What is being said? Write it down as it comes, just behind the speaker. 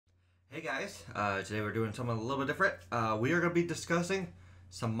Hey guys, today we're doing something a little bit different. We are going to be discussing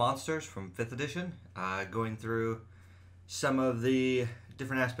some monsters from 5th edition, going through some of the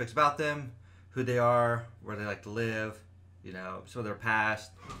different aspects about them, who they are, where they like to live, some of their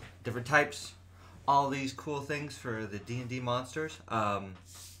past, different types, all these cool things for the D&D monsters. I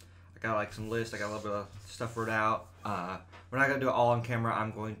got like some lists, I got a little bit of stuff wrote out. We're not going to do it all on camera.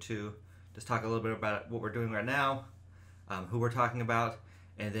 I'm going to just talk a little bit about what we're doing right now, who we're talking about,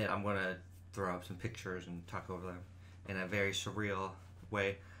 and then I'm going to throw up some pictures and talk over them in a very surreal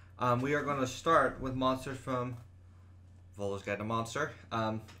way. We are going to start with monsters from Volo's Guide to Monster.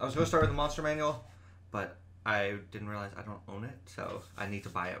 I was going to start with the monster manual, but I didn't realize I don't own it, so I need to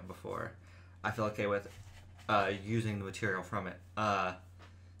buy it before I feel okay with using the material from it.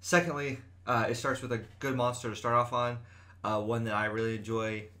 Secondly, it starts with a good monster to start off on, one that I really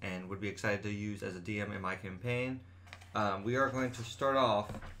enjoy and would be excited to use as a DM in my campaign. We are going to start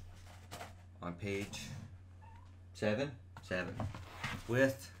off on page 7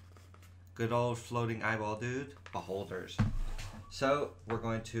 with good old floating eyeball dude, beholders. So we're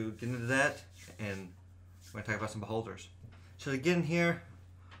going to get into that and we're going to talk about some beholders. So to get in here,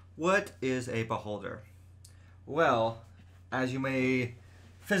 what is a beholder? Well, as you may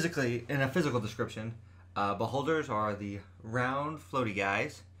in a physical description, beholders are the round floaty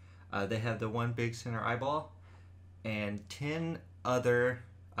guys. They have the one big center eyeball and 10 other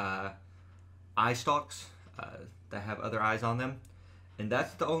eye stalks that have other eyes on them, and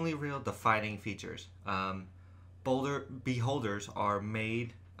that's the only real defining features. Beholders are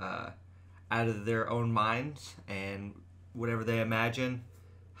made out of their own minds, and whatever they imagine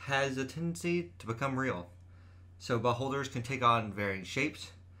has a tendency to become real. So beholders can take on varying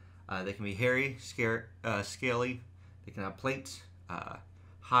shapes. They can be hairy, scaly, they can have plates,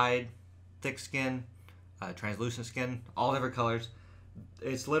 hide, thick skin, translucent skin, all different colors.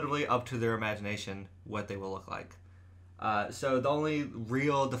 It's literally up to their imagination what they will look like. So the only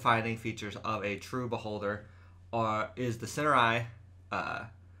real defining features of a true beholder is the center eye,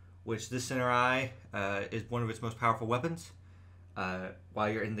 which this center eye is one of its most powerful weapons. While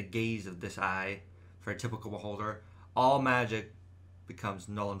you're in the gaze of this eye, for a typical beholder, all magic becomes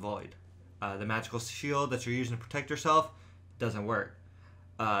null and void. The magical shield that you're using to protect yourself doesn't work.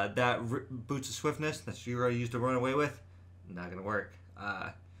 That boots of swiftness that you're going to use to run away with, not going to work.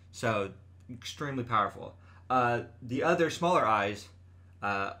 So, extremely powerful. The other smaller eyes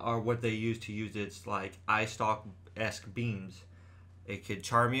are what they use its like eye stalk-esque beams. It could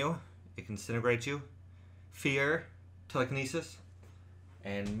charm you, it can disintegrate you, fear, telekinesis,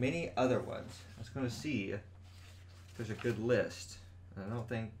 and many other ones. I was going to see if there's a good list. I don't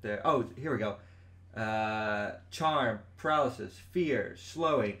think there... Oh, here we go. Charm, paralysis, fear,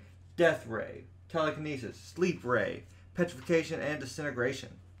 slowing, death ray, telekinesis, sleep ray, petrification, and disintegration.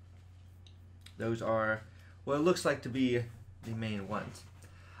 Those are what it looks like to be the main ones.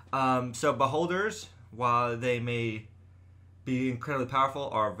 So beholders, while they may be incredibly powerful,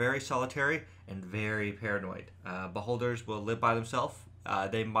 are very solitary and very paranoid. Beholders will live by themselves.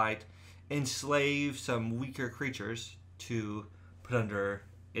 They might enslave some weaker creatures to put under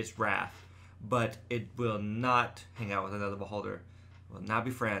its wrath, but it will not hang out with another beholder. It will not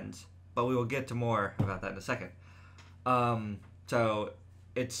be friends, but we will get to more about that in a second. So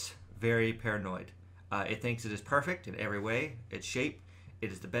it's very paranoid. It thinks it is perfect in every way. Its shape,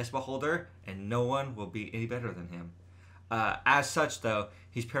 it is the best beholder, and no one will be any better than him. As such, though,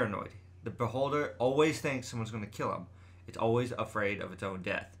 he's paranoid. The beholder always thinks someone's going to kill him. It's always afraid of its own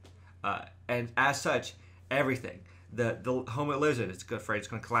death. And as such, everything. The home it lives in, it's afraid it's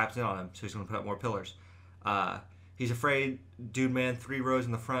going to collapse in on him, so he's going to put up more pillars. He's afraid Dude Man 3 rows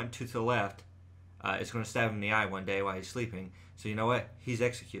in the front, 2 to the left, is going to stab him in the eye one day while he's sleeping. So you know what? He's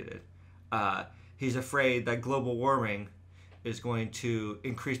executed. He's afraid that global warming is going to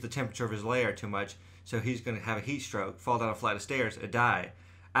increase the temperature of his lair too much, so he's going to have a heat stroke, fall down a flight of stairs, and die.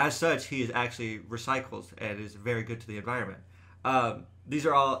 As such, he is actually recycles and is very good to the environment. These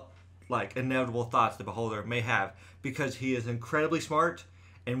are all like inevitable thoughts the beholder may have, because he is incredibly smart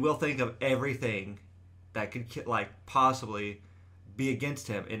and will think of everything that could like possibly be against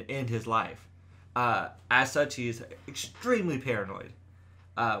him and end his life. As such, he is extremely paranoid,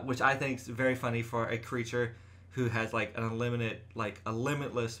 which I think is very funny for a creature who has like a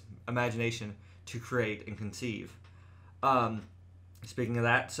limitless imagination to create and conceive. Speaking of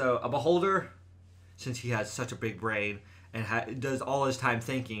that, so a beholder, since he has such a big brain and does all his time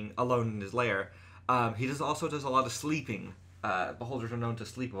thinking alone in his lair, he also does a lot of sleeping. Beholders are known to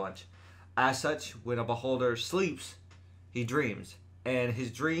sleep a bunch. As such, when a beholder sleeps, he dreams. And his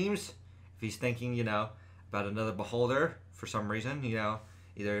dreams, if he's thinking, about another beholder for some reason,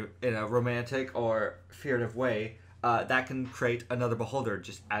 either in a romantic or figurative way, that can create another beholder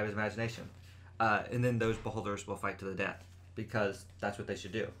just out of his imagination. And then those beholders will fight to the death because that's what they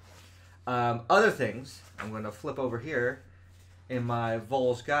should do. Other things, I'm going to flip over here in my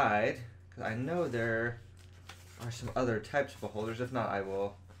Vol's guide, because I know there are some other types of beholders. If not, I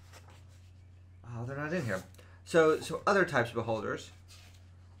will... Oh, they're not in here. So other types of beholders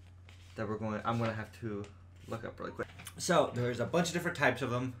that I'm going to have to look up really quick. So there's a bunch of different types of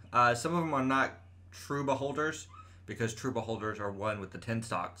them. Some of them are not true beholders, because true beholders are one with the 10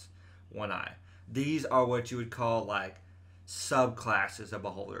 stalks, one eye. These are what you would call like subclasses of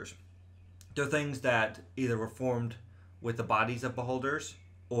beholders. They're things that either were formed with the bodies of beholders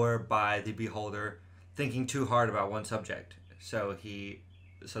or by the beholder thinking too hard about one subject. So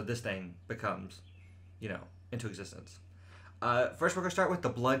this thing becomes, into existence. First, we're going to start with the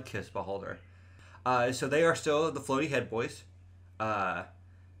blood-kissed beholder. So they are still the floaty head boys.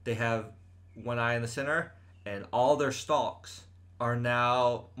 They have one eye in the center, and all their stalks are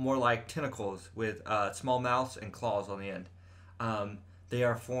now more like tentacles with small mouths and claws on the end. They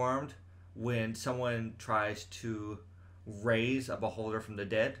are formed when someone tries to raise a beholder from the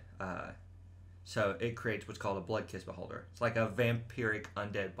dead. So it creates what's called a blood-kissed beholder. It's like a vampiric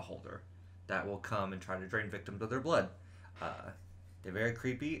undead beholder that will come and try to drain victims of their blood. They're very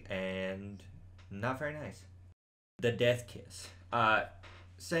creepy and not very nice. The death kiss.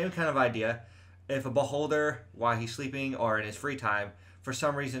 Same kind of idea. If a beholder, while he's sleeping or in his free time, for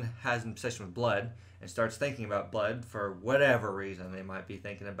some reason has an obsession with blood and starts thinking about blood for whatever reason they might be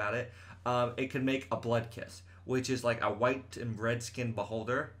thinking about it, it can make a blood kiss, which is like a white and red skinned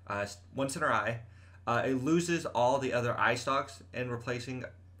beholder, one center eye. It loses all the other eye stalks in replacing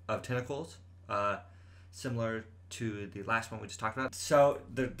of tentacles, similar to the last one we just talked about. So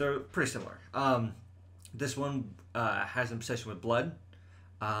they're pretty similar. This one has an obsession with blood.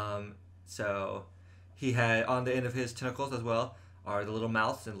 So he had on the end of his tentacles as well are the little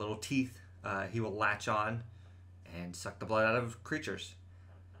mouths and little teeth. He will latch on and suck the blood out of creatures.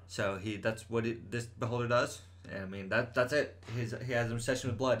 So that's what this beholder does. And I mean that's it. He has an obsession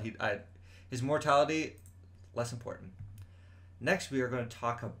with blood. His mortality less important. Next, we are going to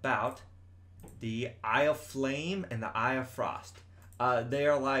talk about the Eye of Flame and the Eye of Frost. They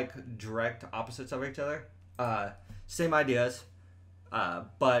are like direct opposites of each other. Same ideas,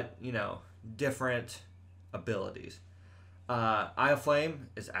 but different abilities. Eye of Flame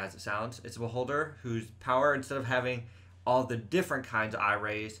is as it sounds. It's a beholder whose power, instead of having all the different kinds of eye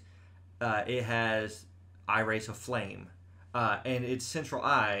rays, it has eye rays of flame, and its central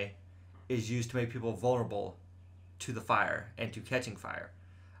eye is used to make people vulnerable to the fire and to catching fire.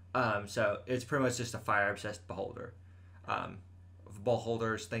 So it's pretty much just a fire-obsessed beholder. If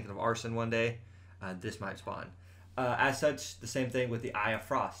beholders thinking of arson one day, this might spawn. As such, the same thing with the Eye of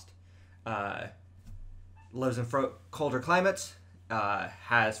Frost. Lives in colder climates,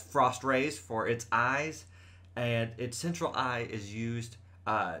 has frost rays for its eyes, and its central eye is used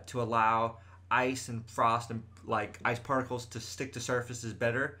to allow ice and frost and like ice particles to stick to surfaces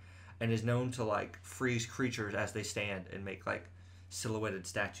better, and is known to like freeze creatures as they stand and make like silhouetted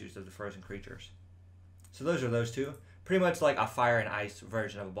statues of the frozen creatures. So those are those two. Pretty much like a fire and ice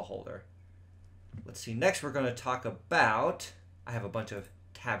version of a beholder. Let's see. Next, we're going to talk about... I have a bunch of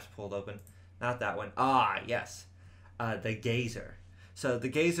tabs pulled open. Not that one. Ah, yes. The gazer. So the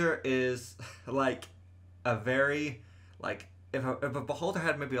gazer is like a very... like if a beholder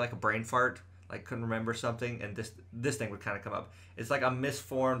had maybe like a brain fart, like couldn't remember something, and this thing would kind of come up. It's like a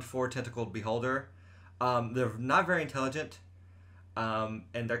misformed four-tentacled beholder. They're not very intelligent, and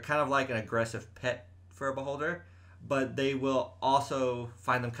they're kind of like an aggressive pet for a beholder, but they will also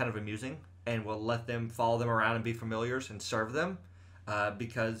find them kind of amusing and will let them follow them around and be familiars and serve them,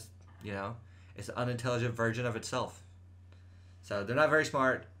 because it's an unintelligent version of itself. So they're not very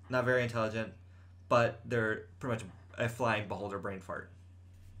smart, not very intelligent, but they're pretty much a flying beholder brain fart.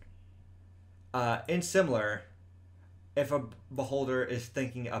 In similar, if a beholder is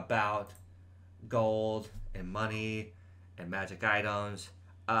thinking about gold and money and magic items,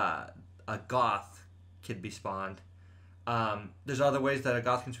 a goth could be spawned. There's other ways that a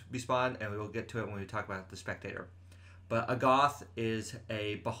goth can be spawned, and we will get to it when we talk about the spectator. But a goth is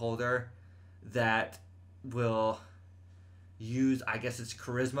a beholder that will use, I guess, its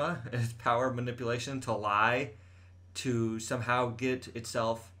charisma and its power of manipulation to lie to somehow get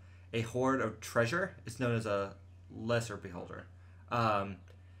itself a hoard of treasure. It's known as a lesser beholder,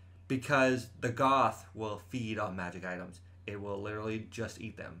 because the goth will feed on magic items. It will literally just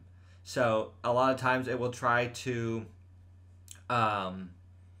eat them. So a lot of times it will try to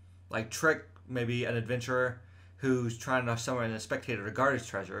like trick maybe an adventurer who's trying to summon a spectator to guard his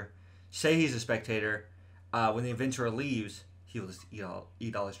treasure. Say he's a spectator. When the adventurer leaves, he will just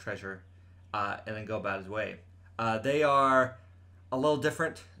eat all his treasure and then go about his way. They are a little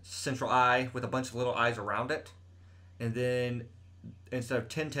different. Central eye with a bunch of little eyes around it. And then instead of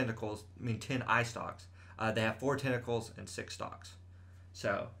 10 tentacles, 10 eye stalks, they have 4 tentacles and 6 stalks.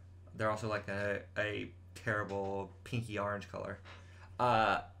 So they're also like a terrible pinky orange color.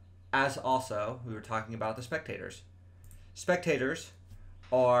 As also, we were talking about the spectators. Spectators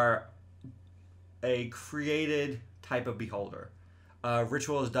are a created type of beholder.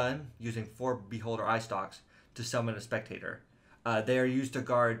 Ritual is done using 4 beholder eye stalks to summon a spectator. They are used to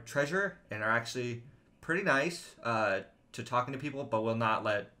guard treasure and are actually pretty nice to talking to people, but will not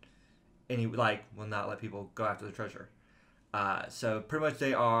let people go after the treasure. So pretty much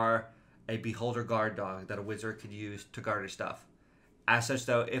they are a beholder guard dog that a wizard could use to guard his stuff. As such,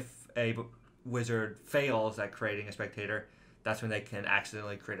 though, if a wizard fails at creating a spectator, that's when they can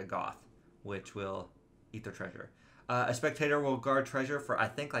accidentally create a goth, which will eat their treasure. A spectator will guard treasure for, I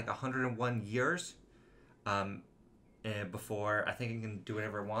think, like 101 years. And before, I think it can do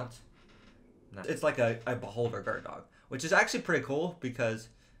whatever it wants. It's like a beholder guard dog, which is actually pretty cool because,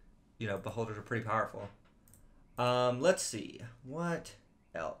 beholders are pretty powerful. Let's see. What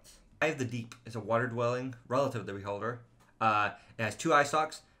else? Eye of the Deep is a water-dwelling relative to the beholder. It has 2 eye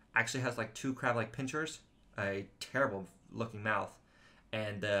stalks. Actually has like 2 crab-like pinchers, a terrible-looking mouth,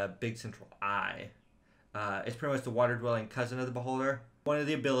 and a big central eye. It's pretty much the water-dwelling cousin of the beholder. One of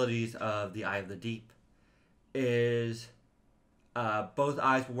the abilities of the Eye of the Deep is both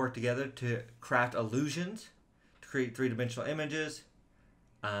eyes will work together to craft illusions, to create 3-dimensional images.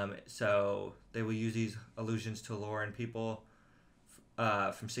 So they will use these illusions to lure in people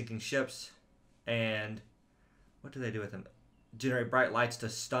from sinking ships. And what do they do with them? Generate bright lights to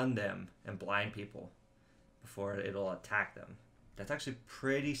stun them and blind people before it'll attack them. That's actually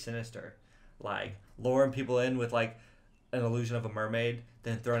pretty sinister. Like luring people in with like an illusion of a mermaid,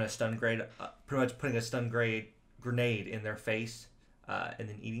 then throwing a stun grenade, pretty much putting a stun grenade in their face, and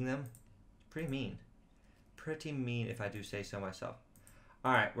then eating them. Pretty mean. Pretty mean if I do say so myself.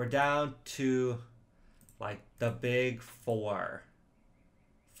 All right, we're down to like the big four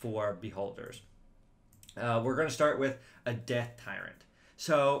beholders. We're going to start with a death tyrant.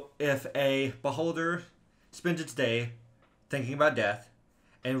 So if a beholder spends its day thinking about death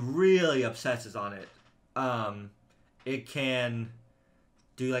and really obsesses on it, it can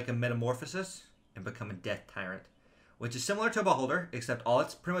do like a metamorphosis and become a death tyrant, which is similar to a beholder, except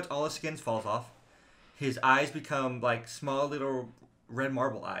pretty much all his skin falls off. His eyes become like small little red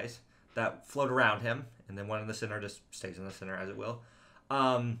marble eyes that float around him, and then one in the center just stays in the center as it will.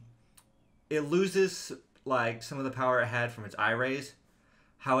 It loses like some of the power it had from its eye rays.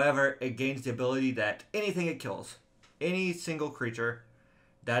 However, it gains the ability that anything it kills, any single creature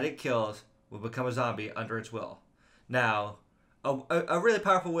that it kills, will become a zombie under its will. Now, a really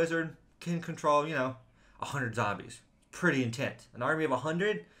powerful wizard can control, 100 zombies. Pretty intense. An army of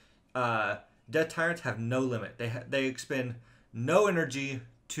 100, death tyrants have no limit. They expend no energy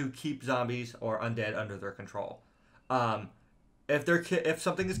to keep zombies or undead under their control. If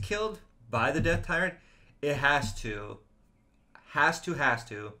something is killed by the death tyrant, it has to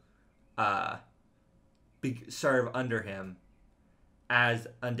serve under him as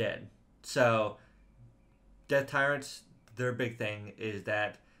undead. So death tyrants, their big thing is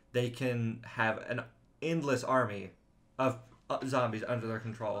that they can have an endless army of zombies under their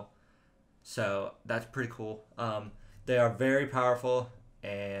control. So that's pretty cool. They are very powerful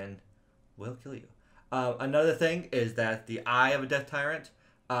and will kill you. Another thing is that the eye of a death tyrant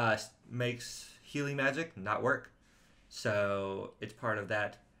makes healing magic not work. So it's part of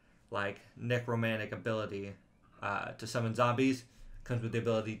that like necromantic ability to summon zombies. Comes with the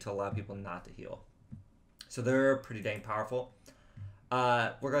ability to allow people not to heal. So they're pretty dang powerful.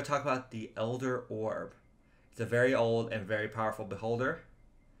 We're going to talk about the Elder Orb. It's a very old and very powerful beholder.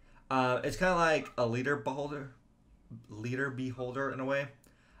 It's kind of like a leader beholder in a way.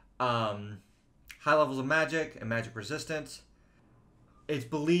 High levels of magic and magic resistance. It's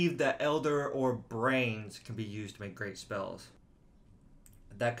believed that Elder Orb brains can be used to make great spells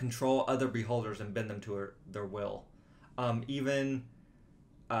that control other beholders and bend them to their will. Even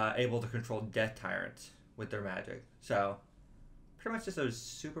able to control death tyrants with their magic. So, pretty much just a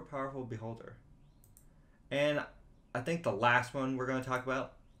super powerful beholder. And I think the last one we're going to talk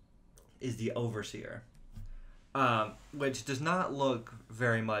about is the Overseer, which does not look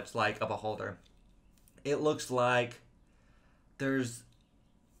very much like a beholder. It looks like there's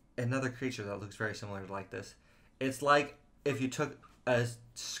another creature that looks very similar like this. It's like if you took a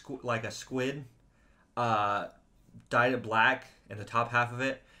squid, dyed it black and the top half of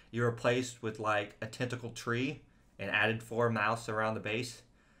it you replaced with like a tentacle tree and added 4 mouths around the base,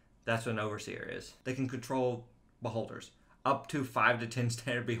 that's what an overseer is. They can control beholders, up to 5 to 10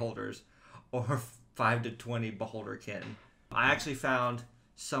 standard beholders, or 5 to 20 beholder kin. I actually found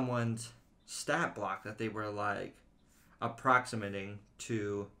someone's stat block that they were like approximating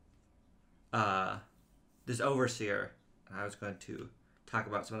to this overseer. I was going to talk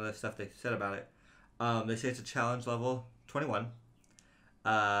about some of the stuff they said about it. They say it's a challenge level 21,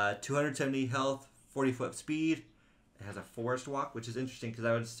 270 health, 40 foot speed. It has a forest walk, which is interesting because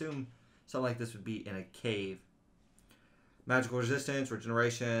I would assume something like this would be in a cave. Magical resistance,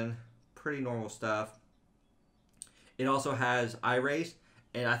 regeneration, pretty normal stuff. It also has eye rays,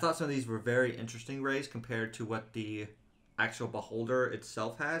 and I thought some of these were very interesting rays compared to what the actual beholder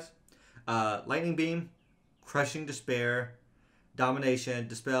itself has. Lightning beam, crushing despair, domination,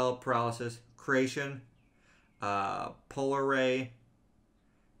 dispel, paralysis, creation, polar ray,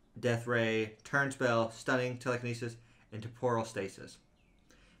 death ray, turn spell, stunning, telekinesis, and temporal stasis.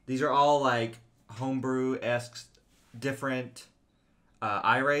 These are all like homebrew-esque different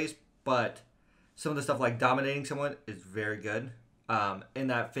eye rays, but some of the stuff like dominating someone is very good, and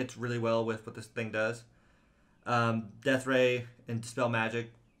that fits really well with what this thing does. Death ray and dispel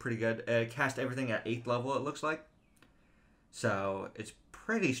magic, pretty good. It casts everything at 8th level, it looks like, so it's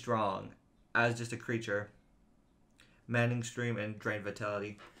pretty strong as just a creature. Manning stream and drain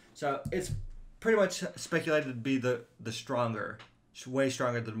vitality, so it's pretty much speculated to be the stronger, way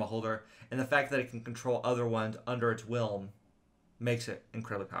stronger than Beholder, and the fact that it can control other ones under its will makes it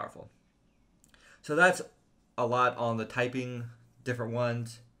incredibly powerful. So that's a lot on the typing, different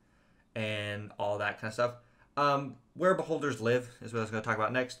ones, and all that kind of stuff. Where Beholders live is what I was going to talk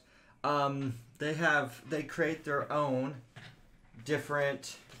about next. They create their own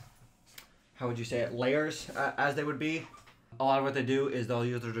different, how would you say it, layers, as they would be. A lot of what they do is they'll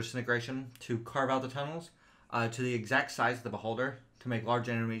use their disintegration to carve out the tunnels to the exact size of the beholder to make large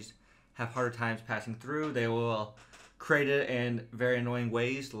enemies have harder times passing through. They will create it in very annoying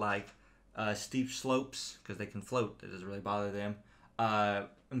ways, like steep slopes, because they can float. It doesn't really bother them.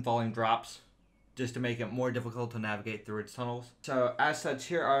 And falling drops, just to make it more difficult to navigate through its tunnels. So as such,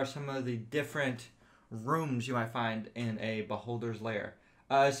 here are some of the different rooms you might find in a beholder's lair.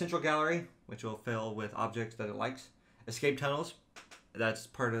 Central gallery, which will fill with objects that it likes. Escape tunnels, that's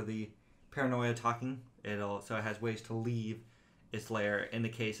part of the paranoia talking. It has ways to leave its lair in the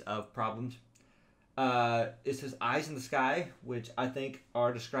case of problems. It says eyes in the sky, which I think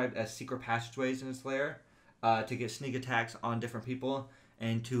are described as secret passageways in its lair to get sneak attacks on different people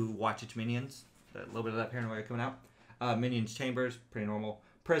and to watch its minions. A little bit of that paranoia coming out. Minions chambers, pretty normal.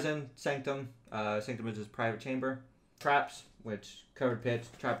 Prison, sanctum. Sanctum is his private chamber. Traps, which covered pits,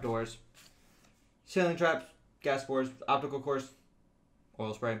 trap doors. Ceiling traps, gas boards, optical course,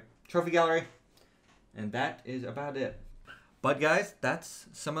 oil spray, trophy gallery, and that is about it. But guys, that's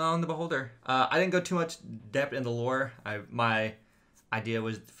some on the beholder. I didn't go too much depth in the lore. My idea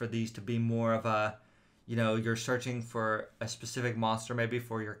was for these to be more of a, you're searching for a specific monster maybe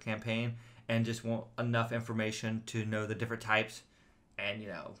for your campaign and just want enough information to know the different types and,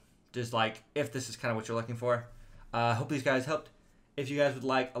 just like if this is kind of what you're looking for. Hope these guys helped. If you guys would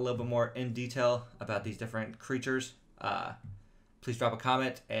like a little bit more in detail about these different creatures, please drop a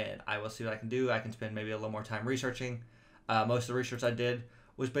comment and I will see what I can do. I can spend maybe a little more time researching. Most of the research I did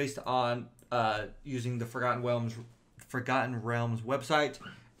was based on using the Forgotten Realms website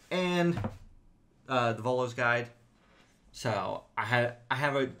and the Volo's guide. So I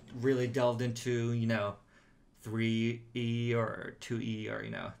haven't really delved into 3E or 2E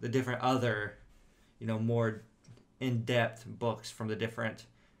or the different other more in-depth books from the different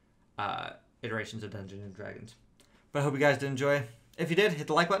iterations of Dungeons and Dragons. But I hope you guys did enjoy. If you did, hit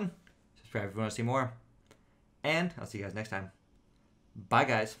the like button. Subscribe if you want to see more. And I'll see you guys next time. Bye,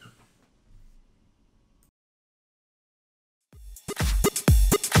 guys.